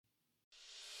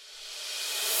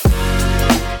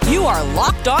are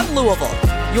Locked On Louisville,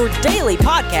 your daily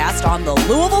podcast on the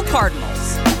Louisville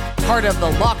Cardinals. Part of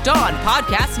the Locked On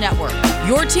Podcast Network,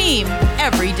 your team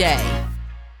every day.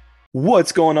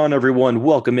 What's going on, everyone?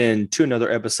 Welcome in to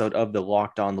another episode of the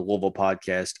Locked On Louisville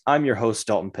podcast. I'm your host,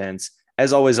 Dalton Pence.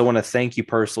 As always, I want to thank you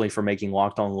personally for making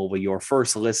Locked On Louisville your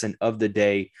first listen of the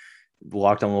day.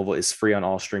 Locked On Louisville is free on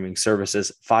all streaming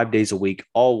services, 5 days a week,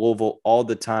 all Louisville, all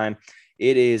the time.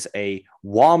 It is a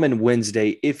Wahman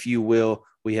Wednesday, if you will.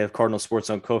 We have Cardinal Sports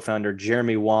Zone co-founder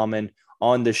Jeremy Wahman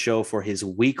on the show for his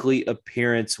weekly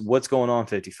appearance. What's going on,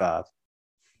 55?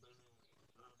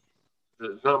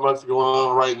 There's not much going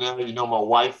on right now. You know, my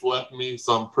wife left me,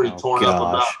 so I'm pretty torn up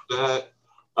about that.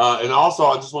 And also,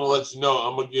 I just want to let you know,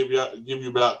 I'm going to give you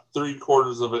about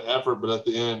 3/4 of an effort, but at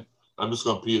the end, I'm just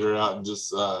going to peter out and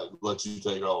just let you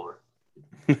take over.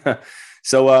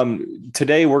 So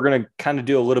today we're going to kind of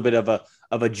do a little bit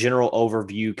of a general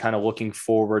overview, kind of looking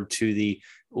forward to the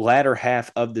latter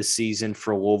half of the season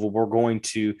for Louisville. We're going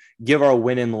to give our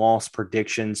win and loss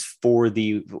predictions for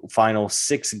the final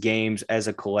 6 games as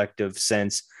a collective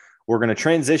sense. We're going to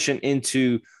transition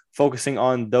into focusing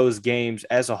on those games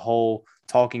as a whole,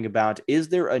 talking about, is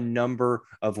there a number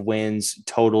of wins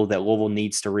total that Louisville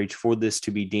needs to reach for this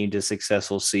to be deemed a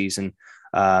successful season?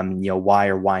 Why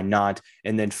or why not?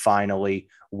 And then finally,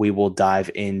 we will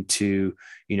dive into,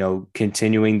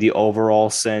 continuing the overall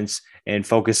sense and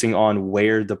focusing on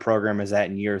where the program is at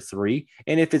in year 3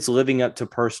 and if it's living up to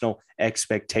personal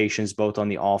expectations, both on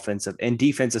the offensive and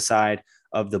defensive side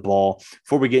of the ball.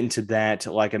 Before we get into that,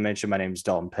 like I mentioned, my name is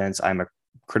Dalton Pence. I'm a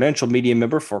credentialed media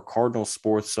member for Cardinal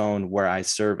Sports Zone, where I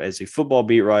serve as a football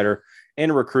beat writer and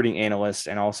a recruiting analyst,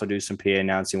 and also do some PA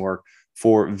announcing work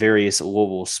for various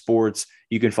Louisville sports.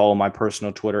 You can follow my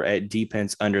personal Twitter at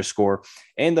dpence_,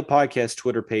 and the podcast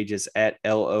Twitter page is at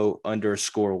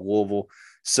LO_Louisville.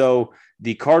 So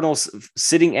the Cardinals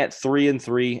sitting at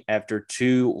 3-3 after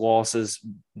 2 losses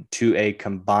to a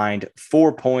combined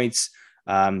 4 points.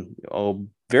 A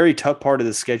very tough part of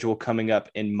the schedule coming up,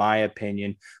 in my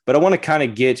opinion. But I want to kind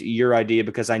of get your idea,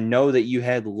 because I know that you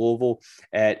had Louisville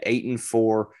at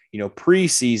 8-4,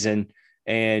 preseason.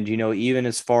 And, even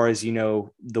as far as,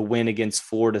 the win against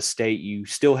Florida State, you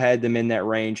still had them in that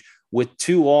range with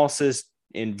 2 losses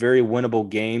in very winnable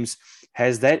games.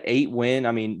 Has that 8 win?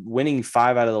 I mean, winning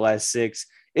 5 out of the last 6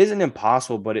 isn't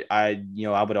impossible, but I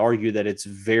would argue that it's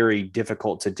very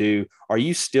difficult to do. Are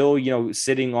you still,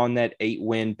 sitting on that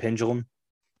 8-win pendulum?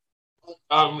 Me,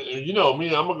 I'm going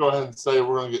to go ahead and say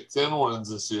we're going to get 10 wins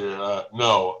this year.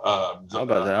 No. How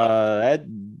about that?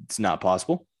 That's not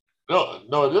possible.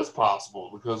 No, it is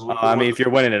possible, because if you're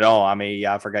winning it all,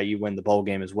 I forgot you win the bowl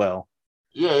game as well.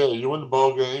 Yeah, you win the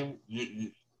bowl game.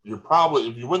 You're probably,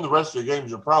 if you win the rest of your games,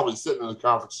 you're probably sitting in the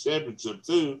conference championship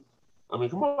too. Come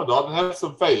on, Dalton, have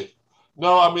some faith.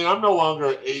 No, I'm no longer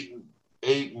at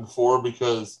 8-4,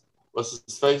 because let's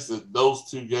just face it, those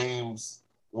 2 games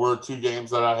were 2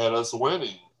 games that I had us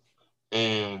winning,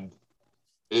 and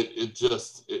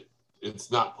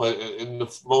it's not played. And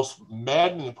the most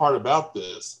maddening part about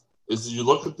this is you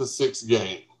look at the 6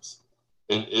 games,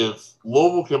 and if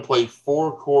Louisville can play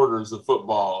 4 quarters of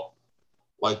football,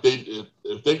 like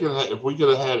if we could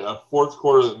have had a 4th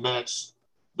quarter that matched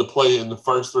the play in the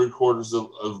first 3 quarters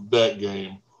of that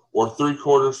game, or 3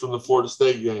 quarters from the Florida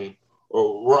State game,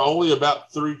 or we're only about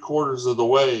 3/4 of the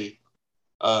way,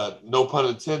 no pun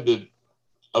intended,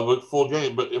 of a full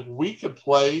game. But if we could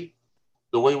play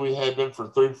the way we had been for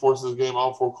 3/4 of the game,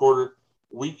 all 4 quarters,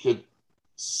 we could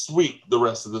sweep the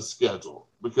rest of the schedule,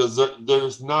 because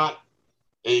there's not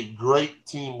a great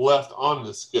team left on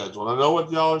the schedule. And I know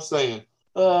what y'all are saying.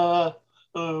 We're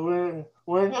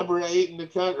number 8 in the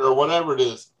country, or whatever it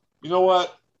is. You know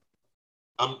what?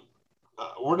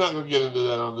 We're not going to get into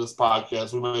that on this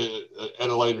podcast. We may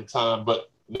at a later time, but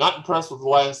not impressed with the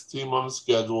last team on the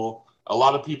schedule. A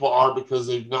lot of people are, because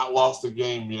they've not lost a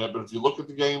game yet. But if you look at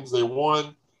the games they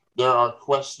won, there are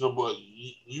questionable.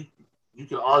 You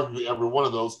can argue every one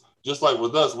of those. Just like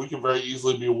with us, we can very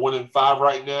easily be 1-5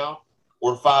 right now,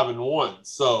 or 5-1.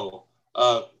 So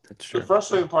the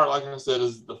frustrating part, like I said,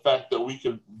 is the fact that we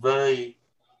can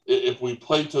if we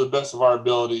play to the best of our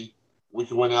ability, we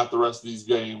can win out the rest of these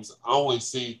games. I only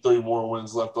see 3 more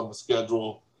wins left on the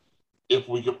schedule if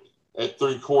we could at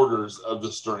 3/4 of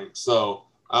the strength. So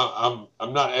I'm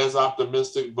not as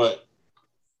optimistic, but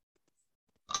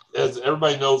as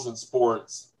everybody knows in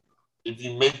sports, if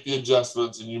you make the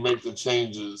adjustments and you make the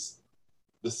changes,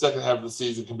 the second half of the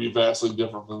season can be vastly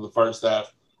different from the first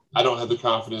half. I don't have the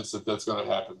confidence that that's going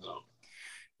to happen, though.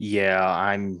 Yeah,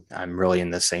 I'm really in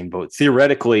the same boat.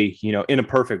 Theoretically, in a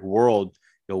perfect world,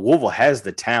 Louisville has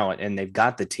the talent and they've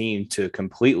got the team to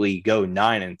completely go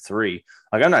 9-3.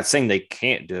 Like, I'm not saying they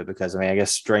can't do it because, I mean, I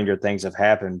guess stranger things have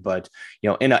happened, but,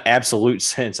 in an absolute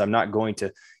sense, I'm not going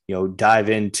to, dive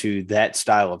into that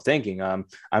style of thinking. I'm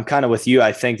kind of with you.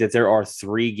 I think that there are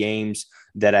 3 games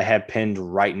that I have pinned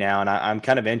right now, and I'm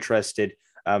kind of interested.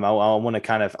 I want to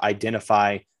kind of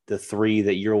identify the 3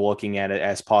 that you're looking at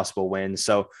as possible wins.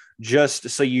 So just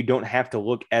so you don't have to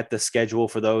look at the schedule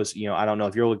for those, I don't know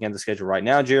if you're looking at the schedule right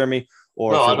now, Jeremy,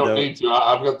 or no, I don't need to.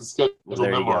 I've got the schedule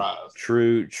memorized.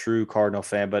 True Cardinal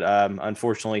fan, but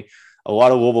unfortunately, a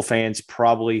lot of Louisville fans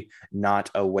probably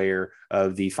not aware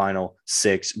of the final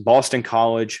 6. Boston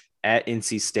College at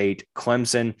NC State,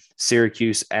 Clemson,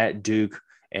 Syracuse at Duke,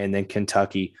 and then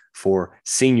Kentucky for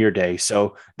Senior Day.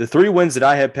 So the 3 wins that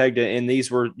I had pegged, and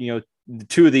these were,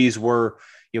 2 of these were,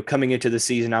 coming into the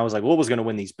season, I was like, Louisville's going to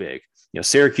win these big.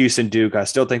 Syracuse and Duke, I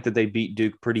still think that they beat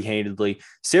Duke pretty handedly.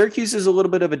 Syracuse is a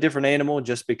little bit of a different animal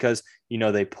just because,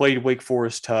 they played Wake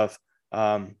Forest tough.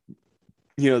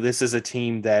 This is a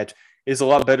team that is a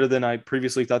lot better than I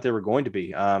previously thought they were going to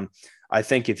be. I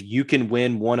think if you can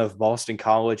win one of Boston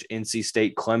College, NC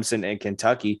State, Clemson, and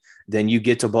Kentucky, then you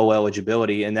get to bowl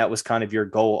eligibility. And that was kind of your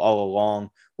goal all along,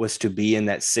 was to be in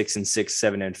that 6-6,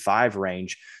 7-5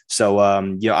 range. So,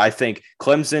 I think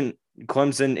Clemson,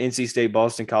 NC State,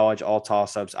 Boston College, all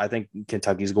toss-ups. I think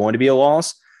Kentucky is going to be a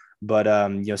loss, but,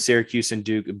 Syracuse and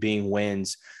Duke being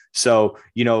wins. So,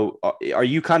 are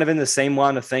you kind of in the same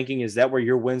line of thinking? Is that where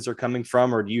your wins are coming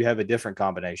from, or do you have a different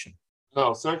combination?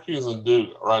 No, Syracuse and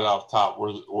Duke right off top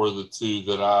were the 2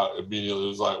 that I immediately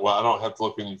was like, well, I don't have to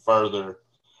look any further.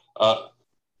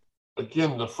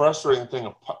 Again, the frustrating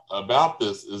thing about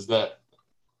this is that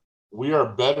we are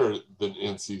better than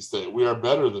NC State. We are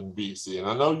better than BC. And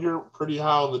I know you're pretty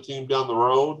high on the team down the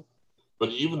road, but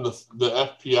even the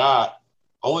FPI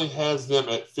only has them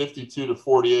at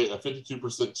 52-48, a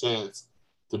 52% chance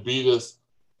to beat us.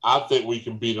 I think we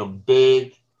can beat them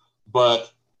big, but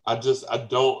I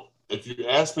don't. If you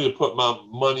ask me to put my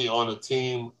money on a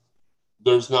team,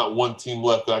 there's not one team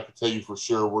left that I can tell you for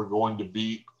sure we're going to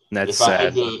beat. That's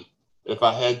sad. If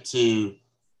I had to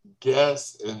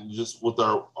guess, and just with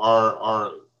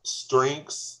our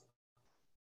strengths,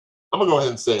 I'm gonna go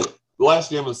ahead and say it. The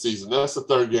last game of the season. That's the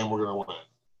 3rd game we're gonna win.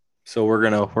 So we're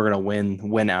gonna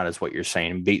win out, is what you're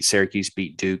saying. Beat Syracuse,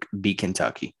 beat Duke, beat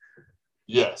Kentucky.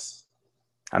 Yes.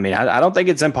 I mean, I don't think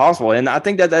it's impossible, and I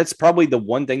think that that's probably the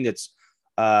one thing that's,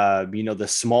 the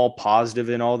small positive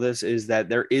in all this is that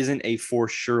there isn't a for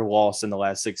sure loss in the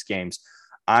last 6 games.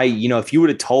 If you would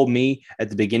have told me at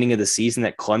the beginning of the season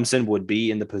that Clemson would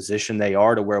be in the position they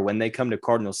are, to where when they come to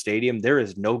Cardinal Stadium, there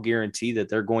is no guarantee that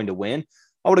they're going to win,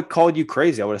 I would have called you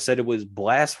crazy. I would have said it was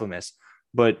blasphemous.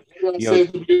 But what did I say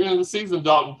at the beginning of the season,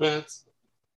 Dalton Pence?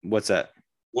 What's that?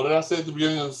 What did I say at the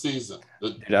beginning of the season?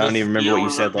 I don't even remember what you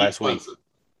said last week.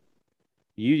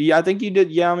 I think you did.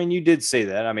 Yeah, I mean, you did say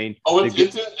that. I mean,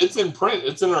 it's in print.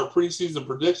 It's in our preseason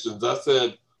predictions. I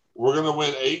said we're going to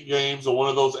win 8 games, and one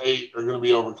of those 8 are going to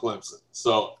be over Clemson.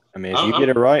 So, I mean, if you get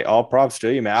it right, all props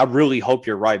to you, man. I really hope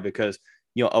you're right, because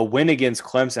a win against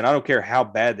Clemson, I don't care how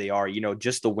bad they are.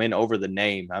 Just the win over the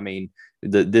name. I mean,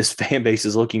 this fan base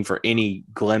is looking for any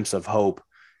glimpse of hope,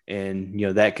 and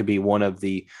that could be one of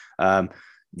the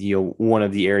one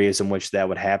of the areas in which that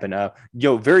would happen.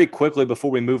 Very quickly before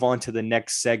we move on to the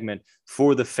next segment,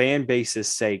 for the fan base's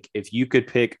sake, if you could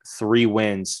pick 3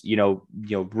 wins,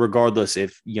 regardless,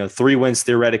 if 3 wins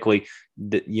theoretically,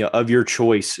 of your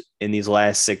choice in these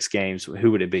last 6 games,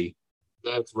 who would it be?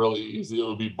 That's really easy. It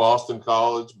would be Boston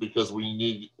College, because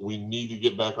we need to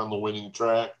get back on the winning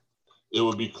track. It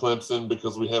would be Clemson,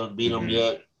 because we haven't beat them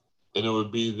yet, and it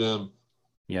would be them.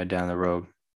 Yeah, down the road.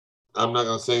 I'm not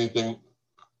going to say anything.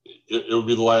 It would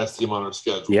be the last team on our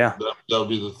schedule. Yeah. That would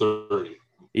be the 3.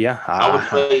 Yeah. I would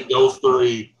trade those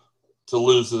 3 to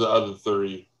lose to the other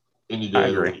 3 any day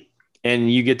of the week.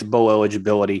 And you get to bowl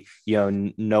eligibility.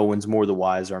 No one's more the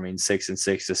wiser. I mean,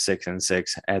 6-6 to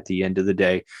 6-6 at the end of the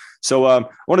day. So I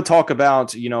want to talk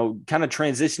about, kind of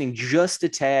transitioning just a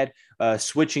tad,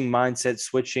 switching mindsets,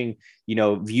 switching,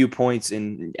 viewpoints,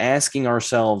 and asking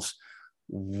ourselves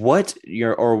what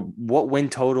win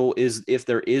total is, if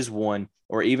there is one,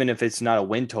 or even if it's not a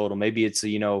win total, maybe it's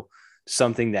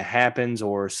something that happens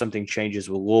or something changes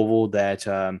with Louisville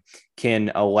that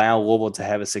can allow Louisville to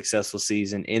have a successful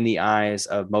season in the eyes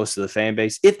of most of the fan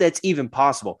base, if that's even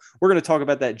possible. We're going to talk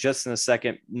about that just in a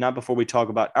second, not before we talk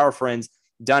about our friends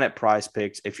down at Prize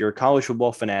Picks. If you're a college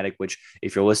football fanatic, which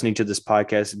if you're listening to this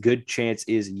podcast, good chance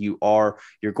is you are,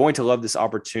 you're going to love this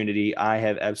opportunity. I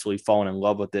have absolutely fallen in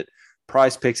love with it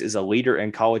Prize Picks is a leader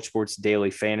in college sports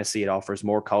daily fantasy. It offers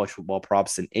more college football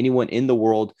props than anyone in the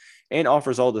world and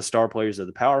offers all the star players of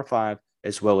the Power Five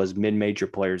as well as mid-major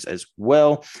players as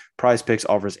well. Prize Picks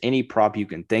offers any prop you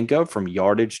can think of, from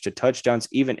yardage to touchdowns,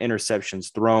 even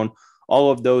interceptions thrown. All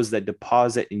of those that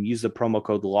deposit and use the promo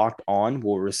code Locked On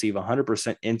will receive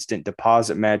 100% instant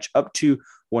deposit match up to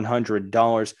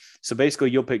 $100. So basically,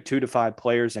 you'll pick 2 to 5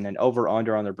 players and an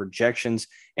over/under on their projections,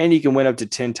 and you can win up to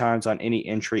 10 times on any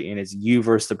entry, and it's you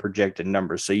versus the projected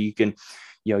numbers. So you can,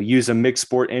 use a mixed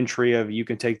sport entry of you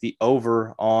can take the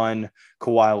over on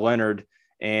Kawhi Leonard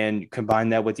and combine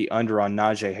that with the under on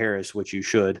Najee Harris, which you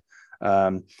should.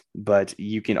 But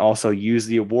you can also use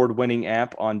the award-winning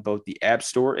app on both the App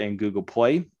Store and Google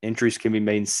Play. Entries can be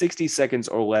made in 60 seconds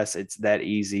or less. It's that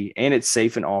easy, and it's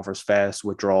safe and offers fast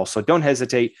withdrawals. So don't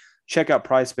hesitate. Check out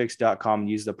prizepicks.com and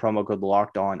use the promo code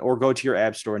Locked On, or go to your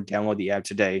App Store and download the app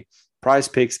today. Prize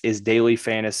Picks is daily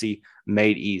fantasy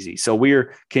made easy. So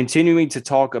we're continuing to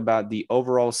talk about the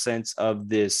overall sense of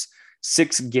this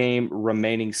 6-game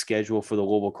remaining schedule for the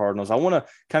Louisville Cardinals. I want to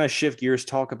kind of shift gears,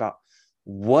 talk about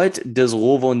what does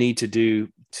Louisville need to do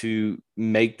to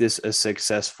make this a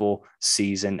successful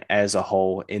season as a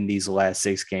whole in these last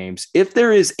 6 games. If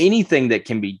there is anything that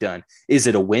can be done, is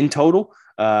it a win total?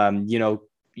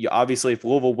 Obviously, if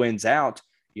Louisville wins out,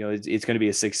 it's going to be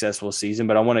a successful season,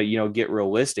 but I want to, get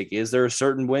realistic. Is there a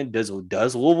certain win? Does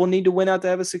Louisville need to win out to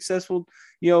have a successful,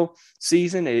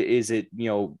 season? Is it,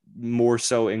 more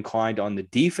so inclined on the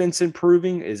defense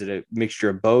improving? Is it a mixture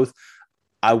of both?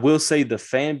 I will say the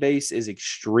fan base is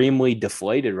extremely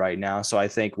deflated right now. So I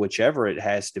think whichever it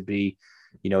has to be,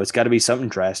 it's got to be something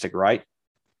drastic, right?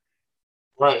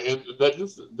 Right. And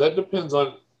that depends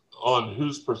on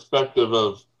whose perspective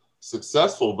of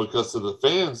successful, because to the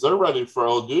fans, they're ready for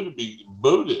ODU to be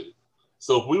booted.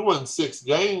 So if we win 6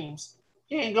 games,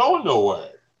 he ain't going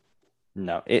nowhere.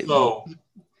 No.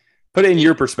 Put it in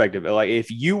your perspective. Like if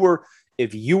you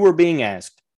were being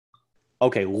asked,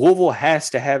 okay, Louisville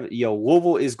has to have,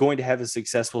 Louisville is going to have a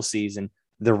successful season.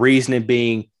 The reason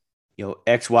being,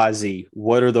 XYZ.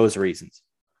 What are those reasons?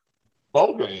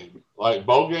 Bowl game. Like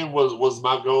bowl game was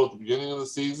my goal at the beginning of the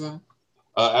season.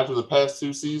 After the past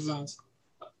 2 seasons,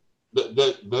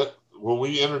 that when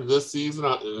we entered this season,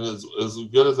 as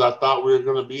good as I thought we were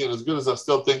going to be, and as good as I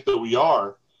still think that we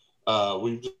are,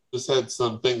 we've just had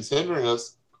some things hindering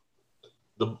us.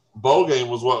 The bowl game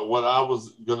was what I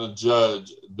was going to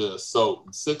judge this. So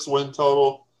 6 win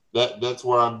total, that's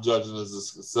where I'm judging as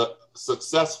a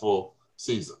successful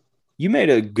season. You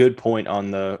made a good point on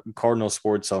the Cardinal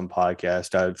Sports Zone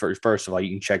podcast. First of all, you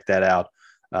can check that out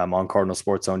on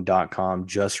cardinalsportszone.com,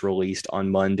 just released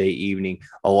on Monday evening.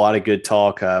 A lot of good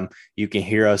talk. You can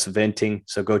hear us venting,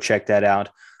 so go check that out.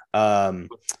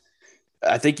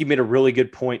 I think you made a really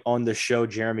good point on the show,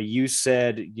 Jeremy. You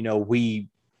said,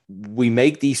 we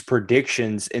make these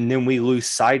predictions and then we lose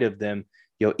sight of them,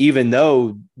 even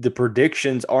though the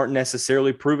predictions aren't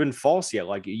necessarily proven false yet.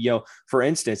 Like, for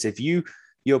instance, if you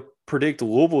predict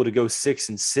Louisville to go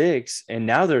 6-6 and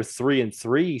now they're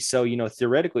 3-3. So,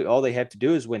 theoretically, all they have to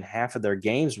do is win half of their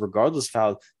games, regardless of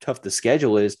how tough the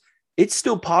schedule is. It's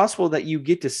still possible that you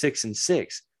get to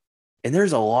 6-6. And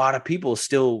there's a lot of people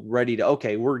still ready to,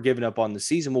 okay, we're giving up on the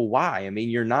season. Well, why? I mean,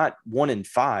 you're not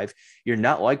 1-5. You're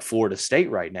not like Florida State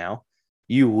right now.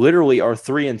 You literally are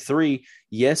 3-3.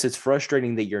 Yes, it's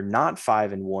frustrating that you're not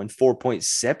 5-1. 4 points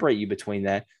separate you between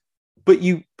that. But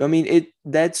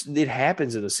it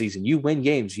happens in the season. You win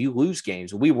games, you lose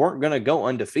games. We weren't going to go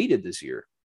undefeated this year.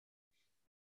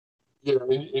 Yeah,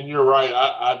 and you're right.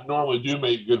 I normally do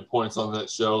make good points on that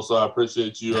show, so I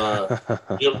appreciate you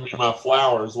giving me my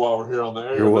flowers while we're here on the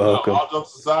air. You're welcome. All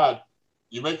jokes aside,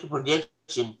 you make a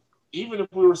prediction. Even if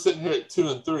we were sitting here at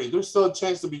 2-3, there's still a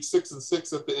chance to be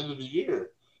 6-6 at the end of the year.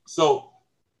 So,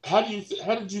 how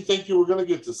did you think you were going to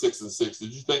get to 6-6?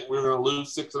 Did you think we were going to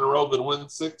lose 6 in a row, then win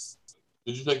 6?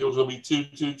 Did you think it was going to be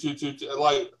 2?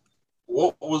 Like,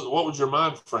 what was your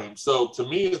mind frame? So to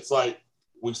me, it's like,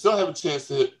 we still have a chance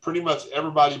to hit pretty much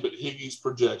everybody but Higgy's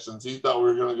projections. He thought we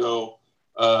were going to go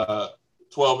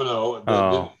 12-0.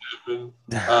 That didn't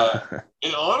happen.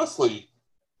 And honestly,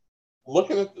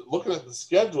 looking at the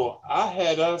schedule, I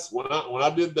had us when I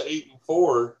did the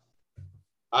 8-4,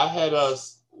 I had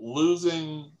us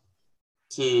losing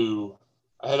to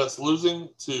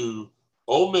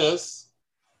Ole Miss,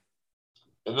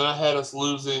 and then I had us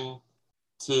losing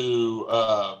to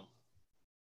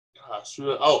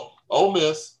Ole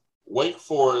Miss, Wake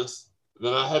Forest.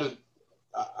 Then I had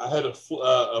a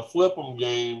flip 'em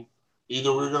game.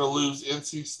 Either we were going to lose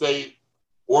NC State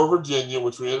or Virginia,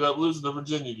 which we ended up losing the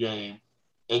Virginia game.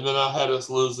 And then I had us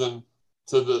losing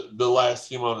to the last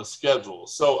team on the schedule.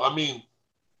 So, I mean,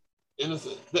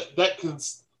 that can,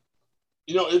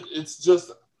 it's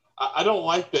just, I don't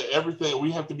like that everything,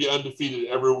 we have to be undefeated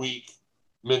every week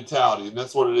mentality. And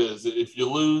that's what it is. If you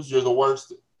lose, you're the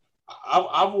worst.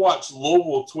 I've watched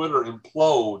Louisville Twitter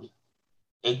implode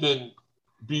and then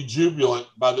be jubilant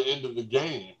by the end of the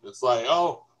game. It's like,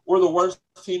 oh, we're the worst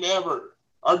team ever.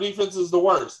 Our defense is the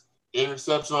worst.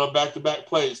 Interception on back-to-back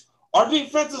plays. Our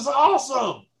defense is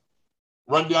awesome.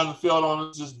 Run down the field on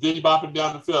us, just diddy-bopping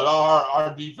down the field. Oh,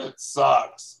 our defense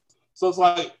sucks. So it's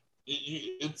like,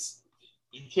 you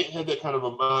can't have that kind of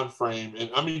a mind frame. And,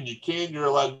 I mean, you're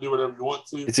allowed to do whatever you want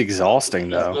to. It's exhausting,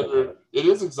 though. It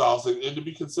is exhausting. And to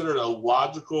be considered a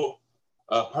logical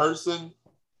person,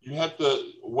 you have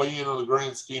to weigh in on the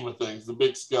grand scheme of things, the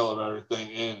big scale of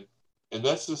everything. And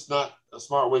that's just not a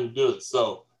smart way to do it.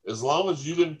 So as long as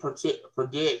you didn't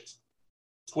predict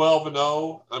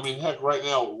 12-0, I mean, heck, right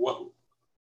now, what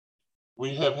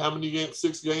we have how many games?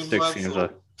 6 games left? 6 games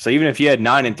left. So even if you had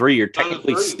 9-3, you're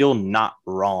technically still not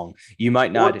wrong. You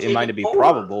might not, it might be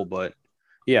probable, but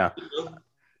yeah.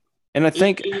 And I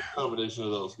think, combination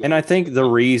of those games. And I think the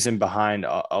reason behind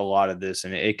a lot of this,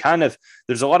 and it kind of,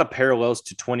 there's a lot of parallels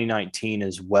to 2019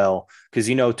 as well, because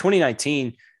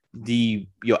 2019, the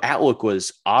outlook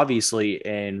was obviously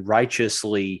and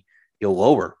righteously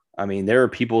lower. I mean, there are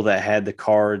people that had the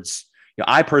Cards.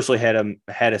 I personally had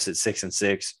us at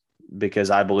 6-6 because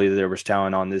I believe there was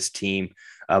talent on this team.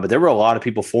 But there were a lot of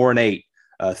people 4-8,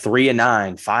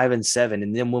 3-9, 5-7.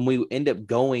 And then when we end up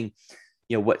going,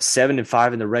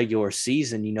 7-5 in the regular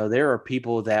season, there are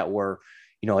people that were,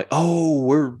 like, oh,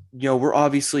 we're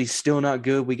obviously still not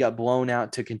good. We got blown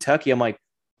out to Kentucky. I'm like,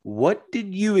 what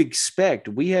did you expect?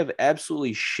 We have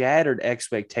absolutely shattered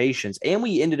expectations, and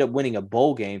we ended up winning a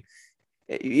bowl game.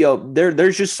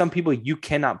 There's just some people you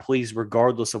cannot please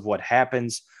regardless of what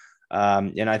happens.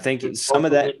 And I think some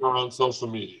of that on social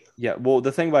media. Yeah. Well,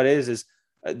 the thing about it is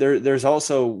there's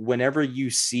also, whenever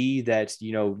you see that,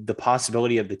 the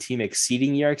possibility of the team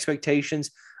exceeding your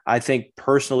expectations, I think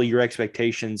personally your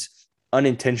expectations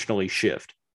unintentionally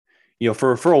shift,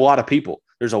 for a lot of people.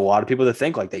 There's a lot of people that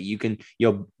think like that. You can,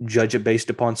 judge it based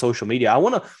upon social media. I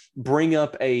want to bring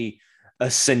up a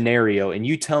scenario, and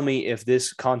you tell me if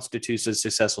this constitutes a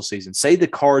successful season. Say the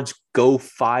Cards go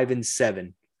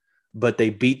 5-7, but they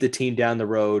beat the team down the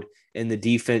road and the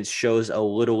defense shows a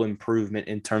little improvement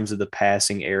in terms of the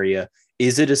passing area.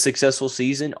 Is it a successful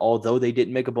season, although they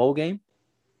didn't make a bowl game?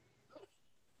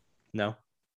 No.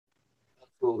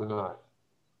 Absolutely not.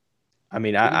 I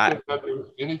mean,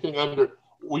 anything under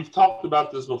 – we've talked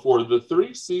about this before. The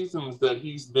 3 seasons that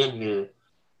he's been here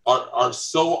are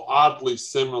so oddly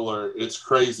similar. It's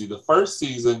crazy. The first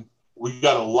season, we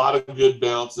got a lot of good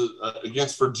bounces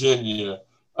against Virginia.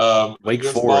 Wake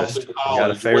Forest. We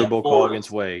got a favorable call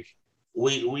against Wake.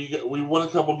 We won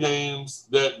a couple games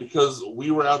that because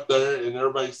we were out there and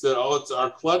everybody said, oh, it's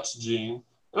our clutch gene.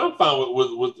 And I'm fine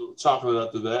with chalking it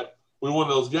up to that. We won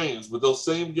those games. But those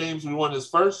same games we won his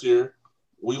first year,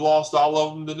 we lost all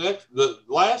of them the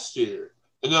last year.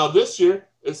 And now this year,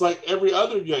 it's like every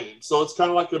other game. So it's kind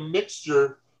of like a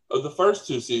mixture of the first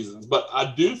 2 seasons. But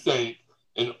I do think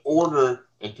in order,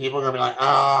 and people are going to be like,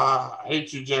 I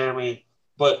hate you, Jeremy.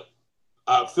 But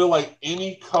I feel like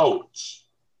any coach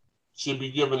should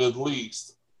be given at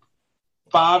least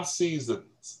 5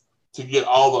 seasons to get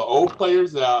all the old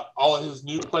players out, all of his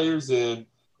new players in,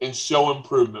 and show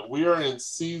improvement. We are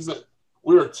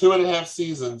 2.5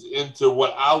 seasons into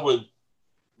what I would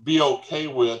be okay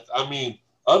with. I mean,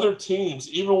 other teams,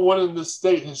 even one in this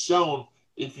state, has shown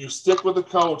if you stick with the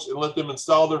coach and let them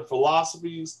install their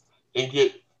philosophies and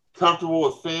get comfortable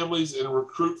with families and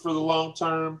recruit for the long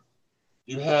term,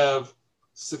 you have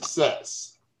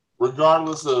success.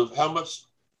 Regardless of how much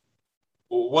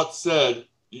what's said,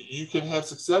 you can have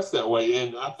success that way.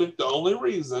 And I think the only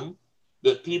reason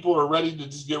that people are ready to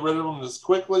just get rid of him this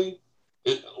quickly,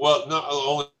 not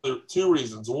only 2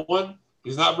 reasons. One,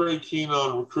 he's not very keen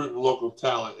on recruiting local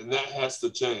talent, and that has to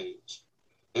change.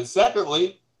 And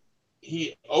secondly,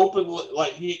 he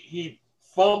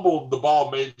fumbled the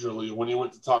ball majorly when he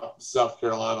went to talk to South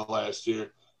Carolina last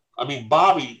year. I mean,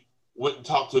 Bobby went and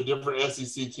talked to a different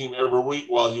SEC team every week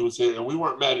while he was here, and we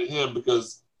weren't mad at him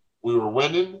because we were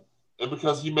winning and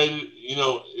because he made it,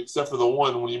 except for the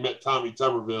one when he met Tommy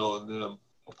Tuberville and them,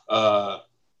 I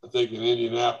think in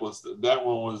Indianapolis. That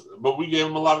one was – but we gave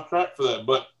him a lot of crap for that.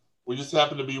 But we just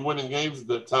happened to be winning games at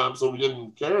that time, so we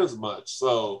didn't care as much.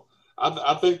 So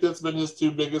I think that's been his 2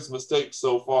 biggest mistakes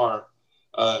so far,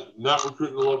 not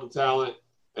recruiting the local talent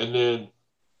and then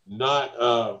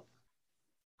not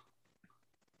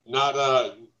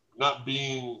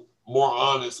being more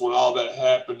honest when all that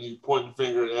happened. He pointing the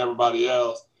finger at everybody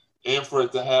else, and for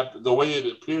it to happen the way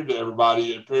it appeared to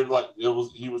everybody, it appeared like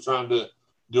he was trying to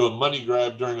do a money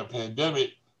grab during a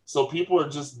pandemic. So people are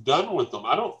just done with them.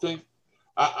 I don't think.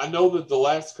 I know that the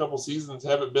last couple seasons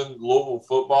haven't been Louisville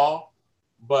football,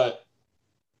 but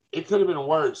it could have been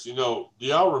worse. You know, do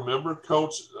y'all remember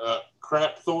Coach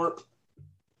Crapthorpe?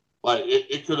 Like,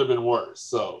 it could have been worse.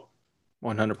 So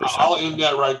 100%. I'll end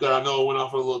that right there. I know I went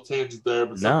off on a little tangent there,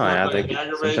 but sometimes I think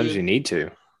sometimes you need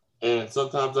to. And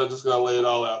sometimes I just got to lay it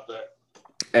all out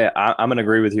there. I'm going to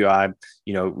agree with you.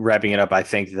 Wrapping it up, I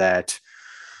think that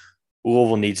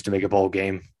Louisville needs to make a bowl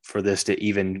game for this to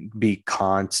even be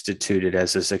constituted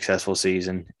as a successful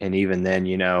season. And even then,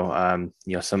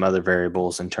 some other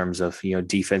variables in terms of,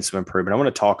 defensive improvement. I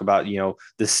want to talk about,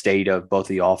 the state of both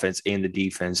the offense and the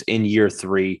defense in year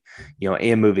 3,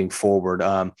 and moving forward.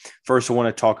 First, I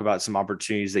want to talk about some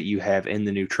opportunities that you have in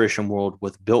the nutrition world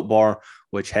with Built Bar,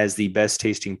 which has the best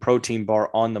tasting protein bar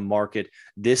on the market.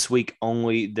 This week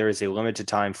only, there is a limited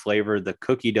time flavor. The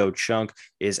cookie dough chunk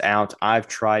is out. I've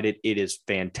tried it. It is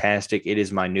fantastic. It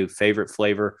is my new favorite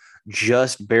flavor,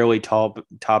 just barely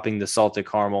topping the salted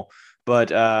caramel. But,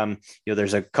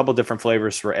 there's a couple different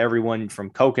flavors for everyone, from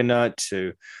coconut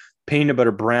to peanut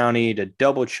butter brownie to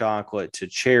double chocolate to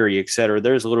cherry, etc.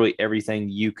 There's literally everything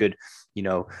you could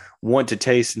want to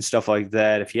taste and stuff like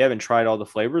that. If you haven't tried all the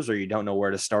flavors or you don't know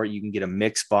where to start, you can get a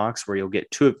mix box where you'll get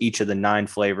 2 of each of the 9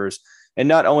 flavors. And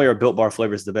not only are Built Bar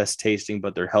flavors the best tasting,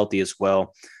 but they're healthy as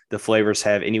well. The flavors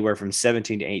have anywhere from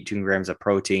 17 to 18 grams of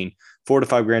protein, 4 to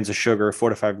 5 grams of sugar,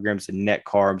 4 to 5 grams of net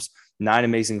carbs, 9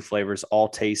 amazing flavors, all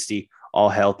tasty, all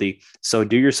healthy. So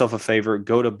do yourself a favor,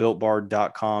 go to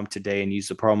builtbar.com today and use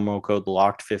the promo code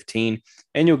LOCKED15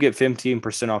 and you'll get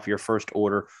 15% off your first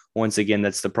order. Once again,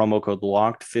 that's the promo code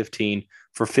LOCKED15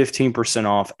 for 15%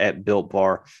 off at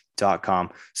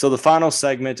builtbar.com. So the final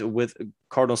segment with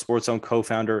Cardinal Sports Zone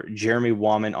co-founder Jeremy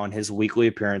Wahman on his weekly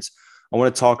appearance, I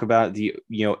want to talk about the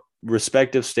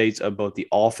respective states of both the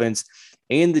offense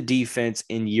and the defense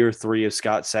in year 3 of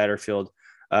Scott Satterfield.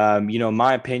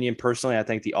 My opinion personally, I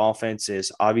think the offense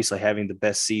is obviously having the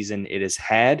best season it has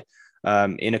had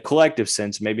in a collective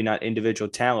sense, maybe not individual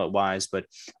talent wise, but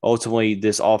ultimately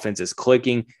this offense is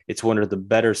clicking. It's one of the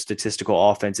better statistical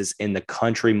offenses in the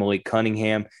country. Malik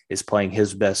Cunningham is playing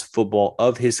his best football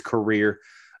of his career.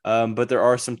 But there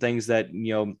are some things that,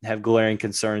 have glaring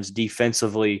concerns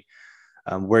defensively.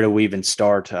 Where do we even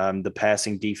start? The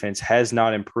passing defense has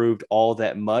not improved all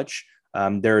that much.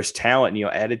 There's talent,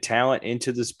 added talent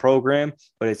into this program,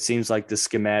 but it seems like the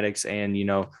schematics and,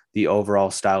 the overall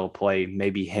style of play may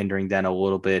be hindering that a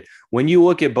little bit. When you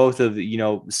look at both of,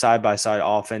 side-by-side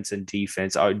offense and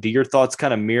defense, do your thoughts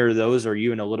kind of mirror those, or are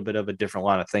you in a little bit of a different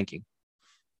line of thinking?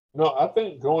 No, I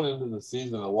think going into the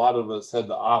season, a lot of us had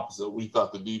the opposite. We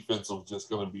thought the defense was just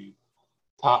going to be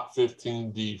top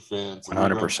 15 defense.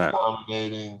 100%.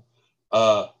 Dominating.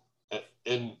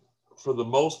 And for the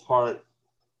most part,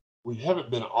 we haven't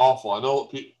been awful. I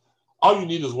know all you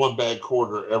need is one bad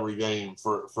quarter every game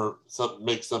for something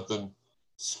make something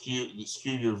skew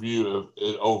your view of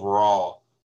it overall.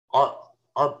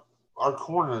 Our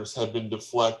corners have been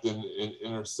deflecting and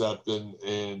intercepting,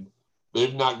 and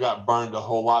they've not got burned a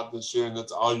whole lot this year, and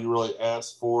that's all you really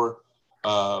ask for.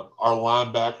 Our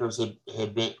linebackers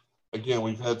have been, again,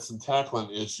 we've had some tackling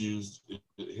issues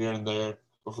here and there,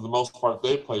 but for the most part,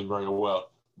 they played very well.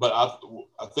 But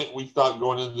I think we thought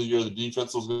going into the year the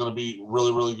defense was going to be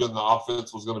really, really good and the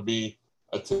offense was going to be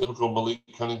a typical Malik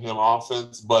Cunningham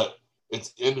offense, but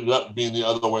it's ended up being the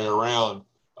other way around.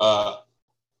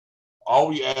 All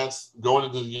we asked going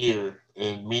into the year,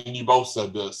 and me and you both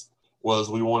said this, was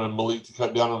we wanted Malik to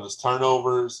cut down on his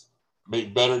turnovers,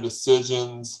 make better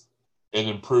decisions, and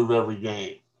improve every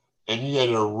game. And he had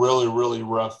a really, really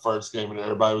rough first game, and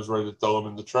everybody was ready to throw him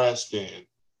in the trash can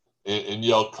and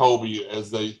yell Kobe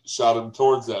as they shot him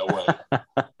towards that way.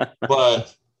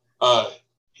 But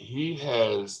he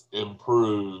has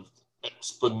improved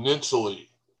exponentially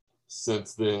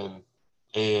since then.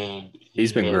 And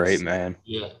he's been great, man.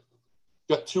 Yeah.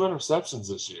 Got 2 interceptions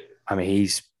this year.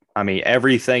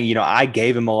 Everything, I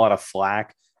gave him a lot of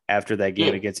flack after that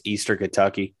game against Eastern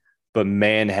Kentucky, but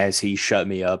man, has he shut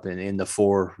me up in the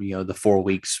 4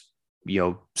 weeks,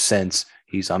 since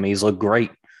he's looked great.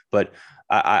 But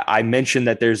I mentioned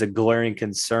that there's a glaring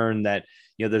concern that,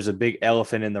 there's a big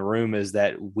elephant in the room, is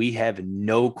that we have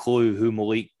no clue who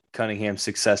Malik Cunningham's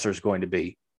successor is going to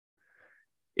be.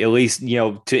 At least,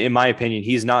 in my opinion,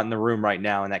 he's not in the room right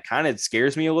now. And that kind of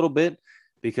scares me a little bit,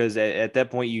 because at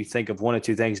that point you think of one of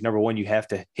two things. Number one, you have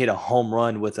to hit a home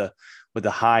run with a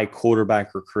high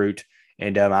quarterback recruit.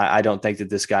 And I don't think that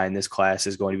this guy in this class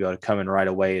is going to be able to come in right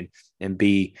away and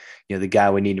be, the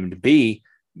guy we need him to be.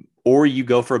 Or you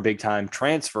go for a big time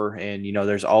transfer, and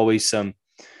there's always some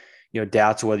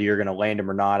doubts whether you're going to land him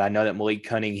or not. I know that Malik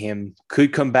Cunningham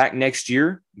could come back next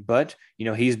year, but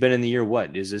he's been in the year.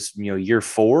 What is this? Year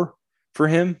 4 for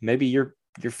him? Maybe year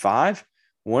 5.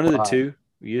 One of the two.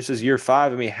 This is year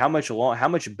 5. I mean, how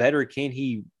much better can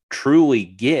he truly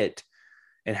get,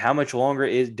 and how much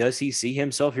longer does he see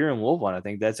himself here in Louisville? And I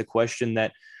think that's a question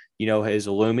that is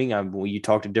looming. When you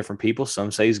talk to different people,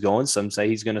 some say he's going, some say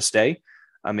he's going to stay.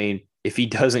 I mean, if he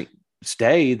doesn't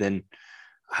stay, then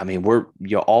we're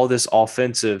all this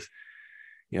offensive,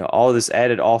 all this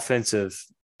added offensive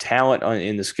talent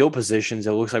in the skill positions.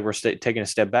 It looks like we're taking a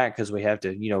step back because we have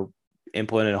to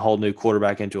implement a whole new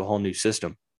quarterback into a whole new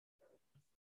system.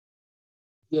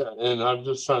 Yeah, and I'm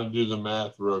just trying to do the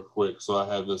math real quick so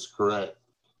I have this correct.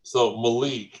 So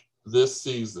Malik this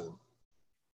season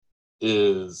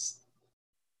has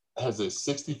a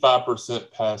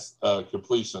 65% pass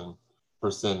completion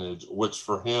percentage, which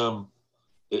for him,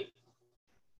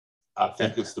 I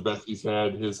think it's the best he's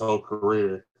had his whole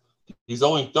career. He's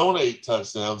only thrown 8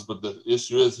 touchdowns, but the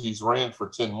issue is he's ran for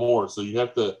 10 more. So you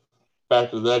have to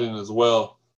factor that in as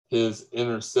well. His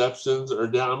interceptions are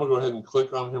down. I'm going to go ahead and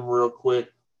click on him real quick.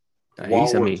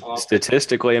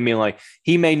 Statistically,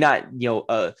 he may not,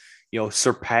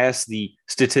 surpass the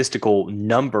statistical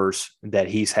numbers that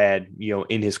he's had,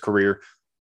 in his career,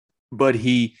 but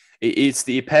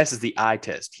it passes the eye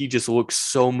test. He just looks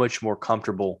so much more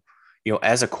comfortable,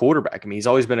 as a quarterback. He's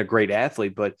always been a great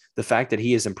athlete, but the fact that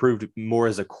he has improved more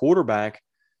as a quarterback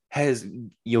has,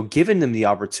 given them the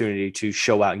opportunity to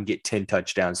show out and get 10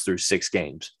 touchdowns through 6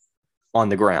 games on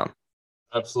the ground.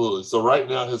 Absolutely. So right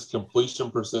now his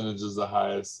completion percentage is the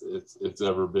highest it's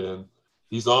ever been.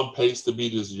 He's on pace to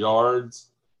beat his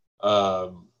yards.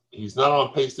 He's not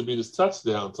on pace to beat his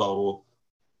touchdown total,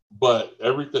 but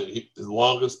his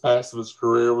longest pass of his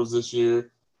career was this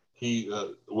year. He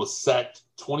was sacked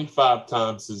 25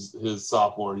 times his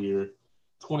sophomore year,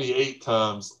 28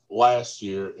 times last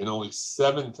year, and only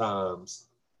 7 times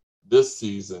this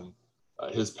season.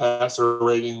 His passer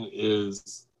rating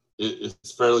is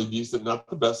fairly decent, not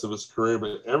the best of his career,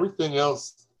 but everything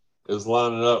else is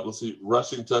lining up. Let's see,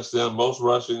 rushing touchdown, most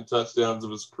rushing touchdowns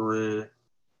of his career,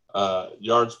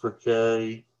 yards per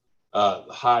carry,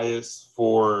 highest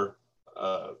for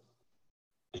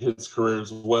his career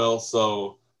as well.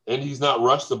 So, and he's not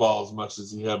rushed the ball as much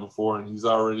as he had before, and he's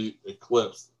already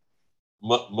eclipsed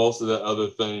most of the other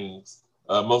things,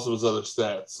 most of his other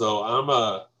stats. So I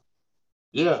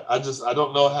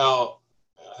don't know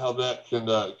how that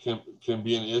can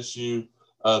be an issue.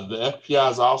 The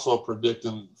FPI is also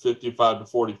predicting 55 to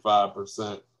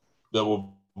 45% that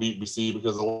will beat BC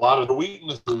because a lot of the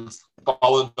weaknesses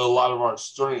fall into a lot of our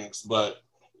strengths. But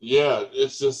yeah,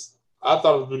 it's just I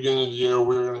thought at the beginning of the year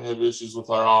we were going to have issues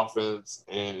with our offense,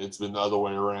 and it's been the other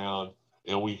way around.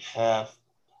 And we have,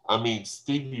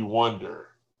 Stevie Wonder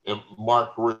and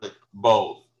Mark Richt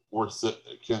both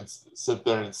can sit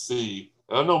there and see.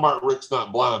 And I know Mark Richt's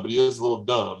not blind, but he is a little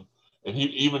dumb. And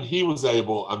he was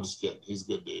able, I'm just kidding, he's a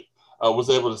good dude, was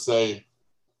able to say,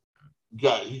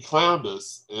 he clowned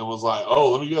us and was like,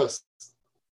 oh, let me guess,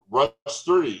 rush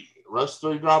 3,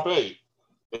 drop 8.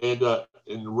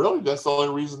 And really that's the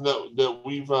only reason that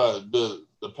we've,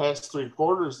 the past 3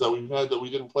 quarters that we've had that we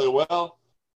didn't play well,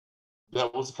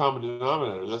 that was a common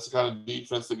denominator. That's the kind of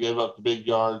defense that gave up the big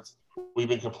yards. We've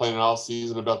been complaining all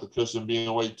season about the cushion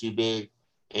being way too big.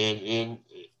 And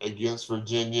against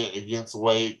Virginia, against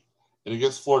Wake, and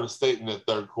against Florida State in that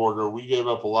third quarter, we gave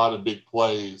up a lot of big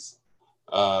plays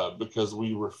because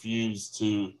we refused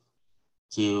to.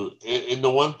 And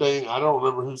the one thing, I don't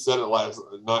remember who said it last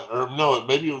night, or no,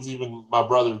 maybe it was even my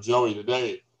brother Joey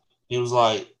today. He was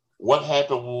like, "What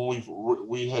happened when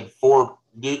we had 4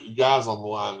 guys on the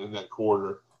line in that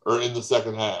quarter or in the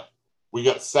second half? We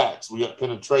got sacks, we got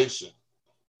penetration,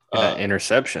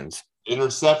 interceptions."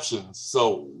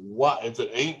 So what if it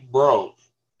ain't broke?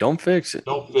 Don't fix it.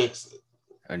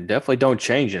 And definitely don't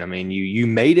change it. You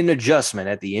made an adjustment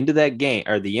at the end of that game,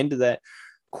 or the end of that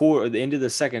quarter, the end of the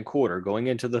second quarter, going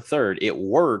into the third. It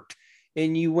worked,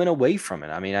 and you went away from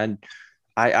it.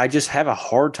 I just have a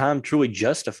hard time truly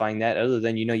justifying that, other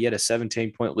than you had a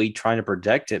 17-point lead trying to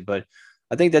protect it. But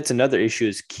I think that's another issue,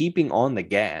 is keeping on the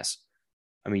gas.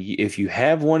 If you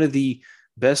have one of the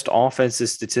best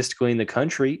offenses statistically in the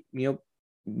country,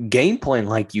 game plan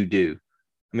like you do.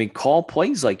 Call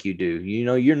plays like you do. You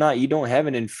don't have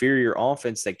an inferior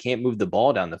offense that can't move the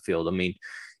ball down the field.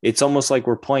 It's almost like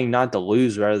we're playing not to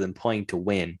lose rather than playing to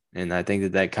win. And I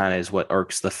think that kind of is what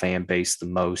irks the fan base the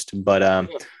most. But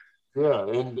Yeah,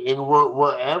 and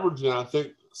we're averaging. I think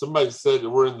somebody said that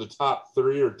we're in the top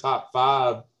 3 or top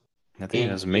 5. I think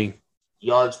that was me.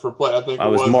 Yards per play. I think I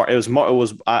was Mark. It was Mark. It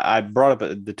was I brought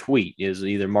up the tweet is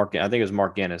either Mark. I think it was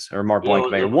Mark Guinness or Mark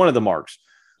Blankman. One of the Marks.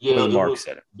 Yeah, one of the it Marks was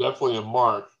said it. definitely a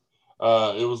Mark.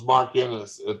 It was Mark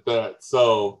Guinness at that.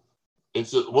 So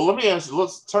it's just, well. Let me ask you.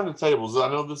 Let's turn the tables. I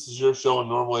know this is your show, and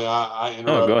normally I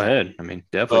interrupt. Oh, go ahead. I mean,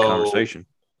 definitely conversation.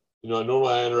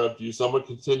 Normally I interrupt you, so I'm going to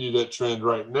continue that trend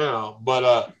right now.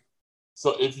 But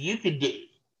so if you could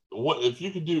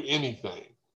do anything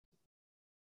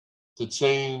to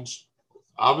change,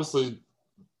 obviously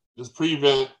this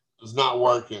prevent is not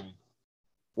working.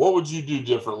 What would you do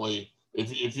differently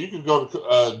if you could go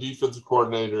to defensive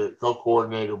coordinator,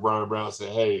 co-coordinator Brian Brown and say,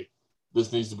 "Hey,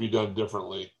 this needs to be done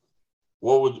differently"?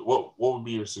 What would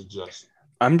be your suggestion?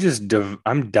 I'm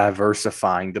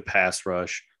diversifying the pass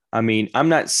rush. I mean, I'm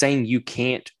not saying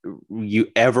you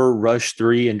ever rush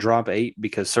 3 and drop 8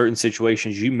 because certain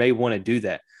situations you may want to do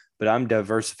that, but I'm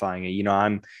diversifying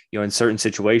it. In certain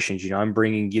situations, I'm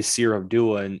bringing Yasir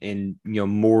Abdullah and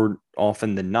more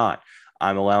often than not,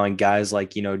 I'm allowing guys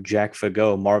like, Jack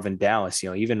Fago, Marvin Dallas,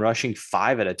 even rushing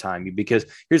 5 at a time. Because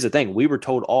here's the thing, we were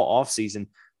told all offseason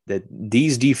that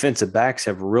these defensive backs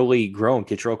have really grown.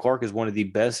 Kittrell Clark is one of the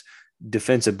best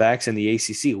defensive backs in the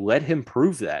ACC. Let him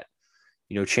prove that.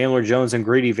 Chandler Jones and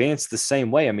Grady Vance the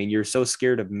same way. I mean, you're so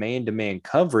scared of man-to-man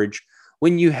coverage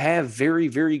when you have very,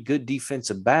 very good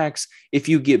defensive backs. If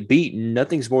you get beaten,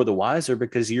 nothing's more the wiser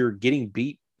because you're getting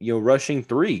beat, rushing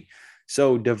 3.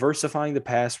 So diversifying the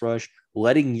pass rush,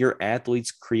 letting your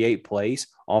athletes create plays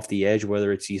off the edge,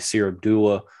 whether it's Yasir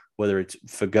Abdullah, whether it's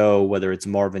Fago, whether it's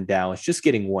Marvin Dallas, just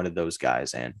getting one of those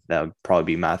guys in. That would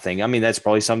probably be my thing. I mean, that's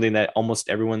probably something that almost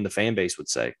everyone in the fan base would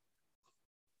say.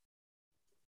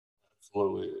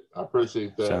 Absolutely. I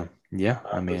appreciate that. So, yeah,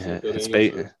 I mean,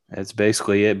 it's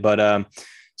basically it. But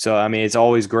so, I mean, it's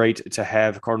always great to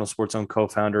have Cardinal Sports Zone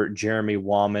co-founder Jeremy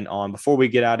Wahman on. Before we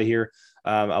get out of here,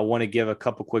 I want to give a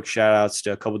couple quick shout outs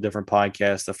to a couple different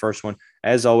podcasts. The first one,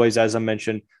 as always, as I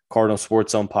mentioned, Cardinal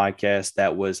Sports Zone podcast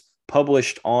that was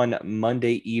published on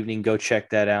Monday evening. Go check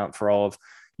that out for all of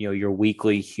your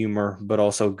weekly humor, but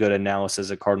also good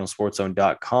analysis at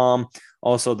cardinalsportszone.com.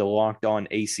 Also, the Locked On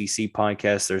ACC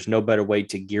podcast. There's no better way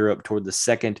to gear up toward the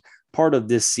second part of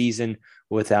this season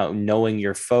without knowing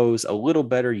your foes a little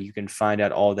better. You can find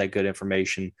out all that good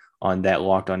information on that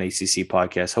Locked On ACC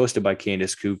podcast hosted by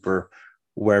Candace Cooper,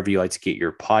 wherever you like to get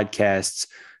your podcasts.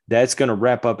 That's going to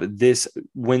wrap up this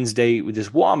Wednesday, with this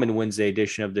Wahman Wednesday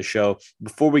edition of the show.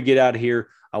 Before we get out of here,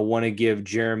 I want to give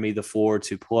Jeremy the floor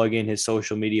to plug in his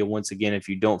social media once again. If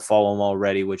you don't follow him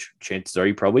already, which chances are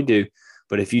you probably do,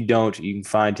 but if you don't, you can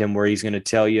find him where he's going to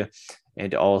tell you,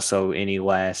 and also any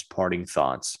last parting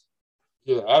thoughts.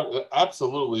 Yeah,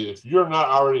 absolutely. If you're not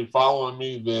already following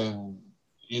me, then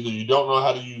either you don't know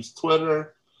how to use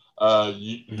Twitter,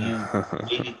 you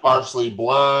may be partially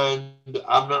blind.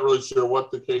 I'm not really sure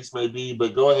what the case may be,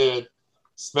 but go ahead,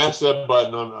 smash that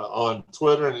button on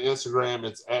Twitter and Instagram.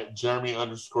 It's at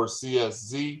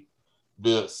Jeremy_CSZ.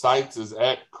 The sites is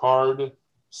at Card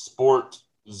Sport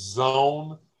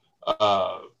Zone.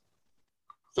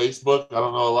 Facebook, I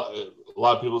don't know, a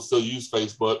lot of people still use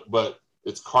Facebook, but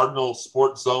it's Cardinal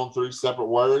Sports Zone, 3 separate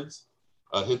words.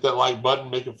 Hit that like button,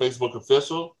 make it Facebook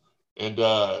official, and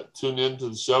tune into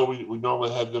the show. We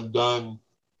normally have them done.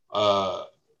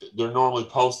 They're normally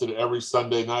posted every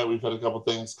Sunday night. We've had a couple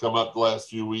things come up the last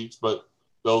few weeks, but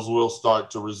those will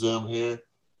start to resume here.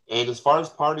 And as far as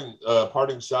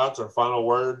parting shots or final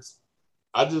words,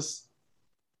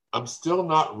 I'm still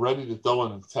not ready to throw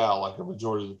in the towel like a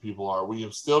majority of the people are. We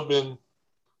have still been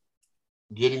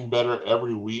getting better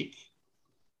every week,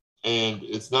 and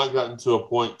it's not gotten to a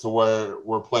point to where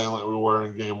we're playing like we were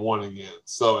in game 1 again.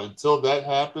 So until that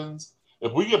happens,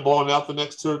 if we get blown out the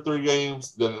next 2 or 3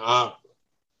 games, then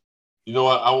you know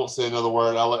what? I won't say another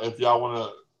word. If y'all want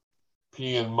to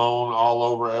pee and moan all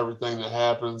over everything that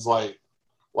happens, like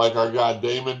our guy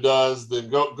Damon does, then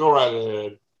go right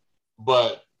ahead.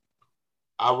 But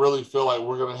I really feel like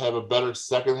we're going to have a better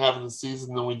second half of the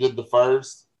season than we did the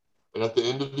first. And at the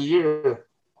end of the year,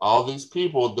 all these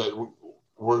people that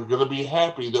we're going to be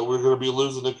happy that we're going to be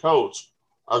losing a coach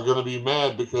are going to be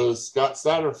mad because Scott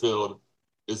Satterfield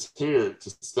is here to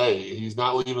stay. He's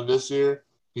not leaving this year.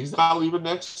 He's not leaving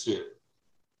next year.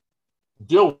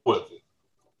 Deal with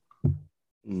it.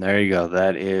 There you go.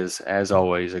 That is, as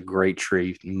always, a great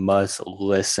treat. Must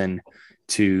listen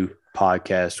to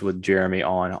podcast with Jeremy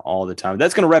on all the time.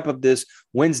 That's going to wrap up this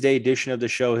Wednesday edition of the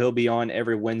show. He'll be on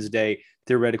every Wednesday,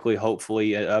 theoretically,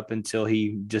 hopefully, up until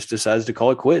he just decides to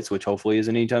call it quits, which hopefully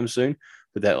isn't anytime soon.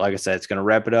 But that, like I said, it's going to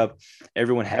wrap it up.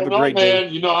 Everyone have a Well, great man, day.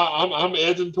 you know, I'm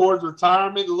edging towards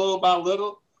retirement little by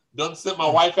little. Done sent my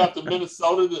wife out to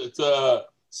Minnesota to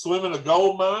swim in a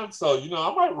gold mine. So, you know,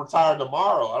 I might retire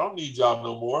tomorrow. I don't need y'all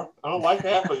no more. I don't like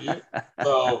half of you.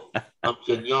 So I'm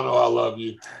kidding. Y'all know I love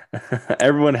you.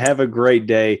 Everyone have a great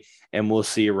day, and we'll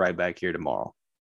see you right back here tomorrow.